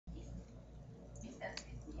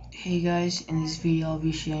Hey guys, in this video I'll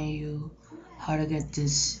be showing you how to get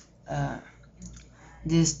this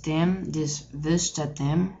theme, this Vista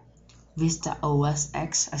theme, Vista OS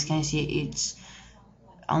X. As you can see, it's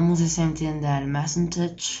almost the same thing that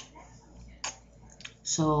Macintosh.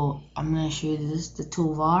 So I'm gonna show you the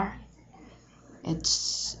toolbar.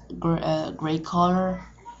 It's gray color,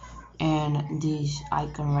 and this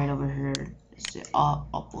icon right over here is the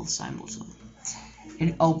Apple symbol. So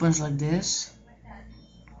it opens like this.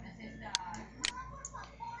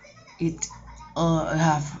 It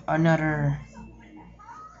have another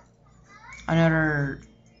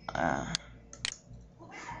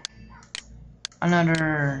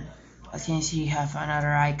as you can see, have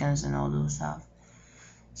another icons and all those stuff.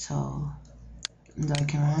 So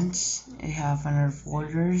documents, you have another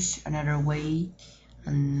folders, another way,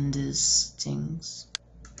 and these things.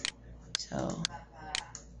 So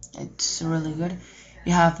it's really good.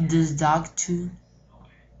 You have this dock too.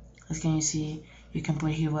 As can you see, you can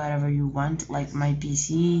put here whatever you want, like my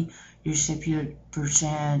PC, your CPU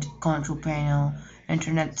percent, control panel,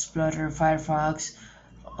 Internet Explorer, Firefox,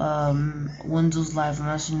 Windows Live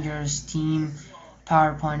Messenger, Steam,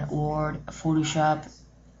 PowerPoint, Word, Photoshop,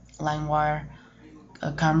 LimeWire,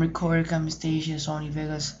 camera recorder, camera station, Sony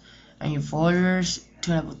Vegas, and your folders,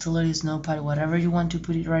 tune-up utilities, notepad, whatever you want to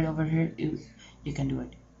put it right over here, you can do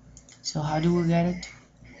it. So how do we get it?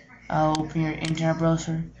 I'll open your internet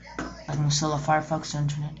browser. I can install a Firefox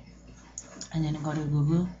internet, and then go to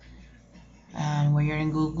Google. And when you're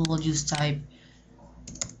in Google, just type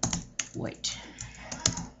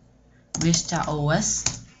Vista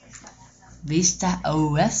OS,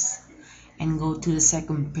 and go to the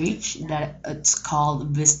second page that it's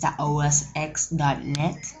called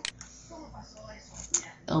vistaosx.net.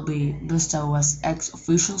 It'll be Vista OS X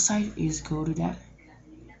official site. You just go to that.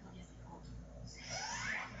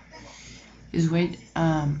 Just wait.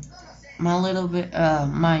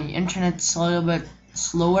 My internet's a little bit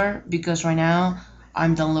slower because right now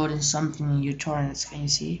I'm downloading something in uTorrents. Can you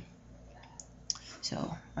see?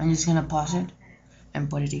 So I'm just gonna pause it and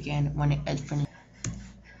put it again when it's finished.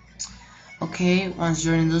 Okay, once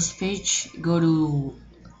you're in this page, go to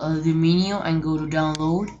the menu and go to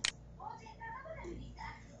download.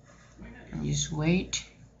 And just wait.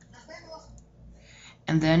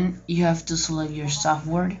 And then you have to select your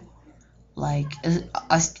software. Like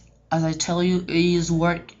as I tell you, it is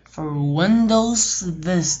work for Windows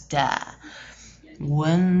Vista.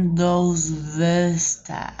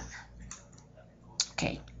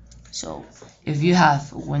 Okay, so if you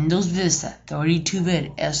have Windows Vista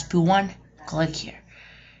 32-bit SP1, click here.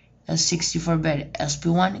 A 64-bit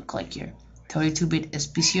SP1, click here. 32-bit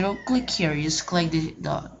SP0, click here. Just click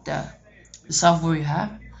the software you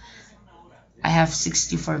have. I have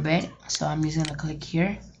 64-bit, so I'm just gonna click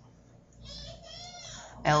here.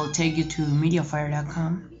 I will take you to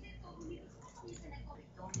mediafire.com.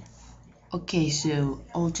 Okay, so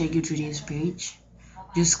I will take you to this page.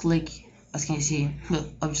 Just click, as you can see,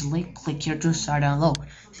 obviously, click here to start download.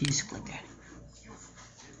 So just click that.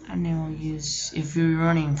 And then we'll use, if you're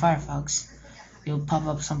running Firefox, it'll pop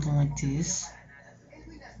up something like this.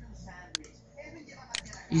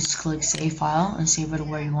 Just click save file and save it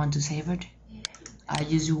where you want to save it. I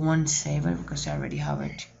just want to save it because I already have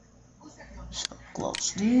it. So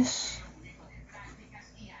close this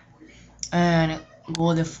and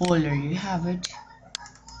go to the folder you have it.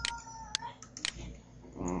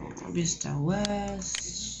 Vista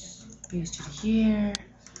West, paste it here,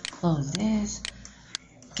 close this.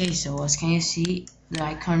 Okay, so as can you see, the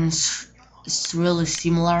icon is really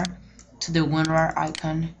similar to the WinRAR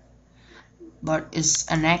icon, but it's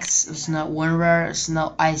an X. It's not WinRAR, it's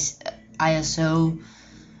not ISO,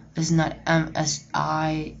 it's not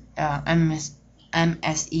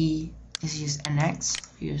MSE, is just an X.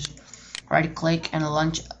 Use right click and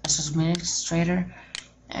launch as administrator,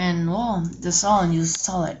 and well, that's all, and you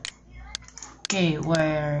install it. Okay,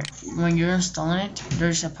 when you're installing it,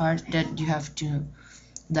 there's a part that you have to,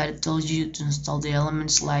 that it tells you to install the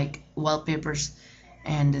elements like wallpapers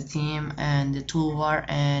and the theme and the toolbar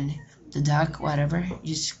and the dock, whatever.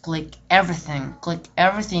 Just click everything,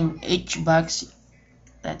 each box.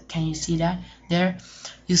 That, can you see that there?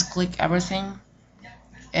 Just click everything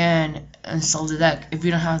and install the dock if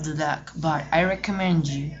you don't have the dock. But I recommend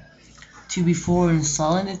you to, before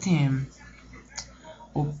installing the theme,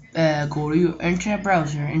 go to your internet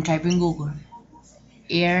browser and type in Google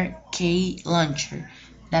AirK Launcher.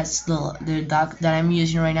 That's the dock that I'm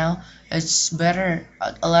using right now. It's better,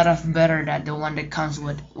 a lot of better than the one that comes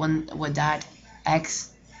with that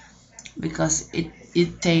X, because it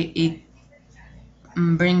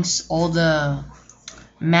brings all the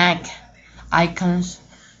Mac icons.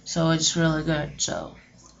 So it's really good. So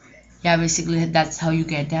yeah, basically that's how you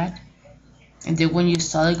get that. And then when you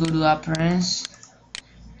install it, go to Appearance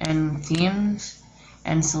and Themes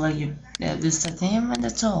and select your Vista theme, and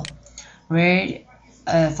that's all. Rate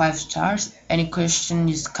 5 stars. Any question,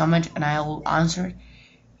 just comment and I will answer.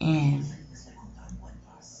 And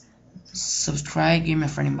subscribe, give me a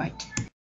friend invite.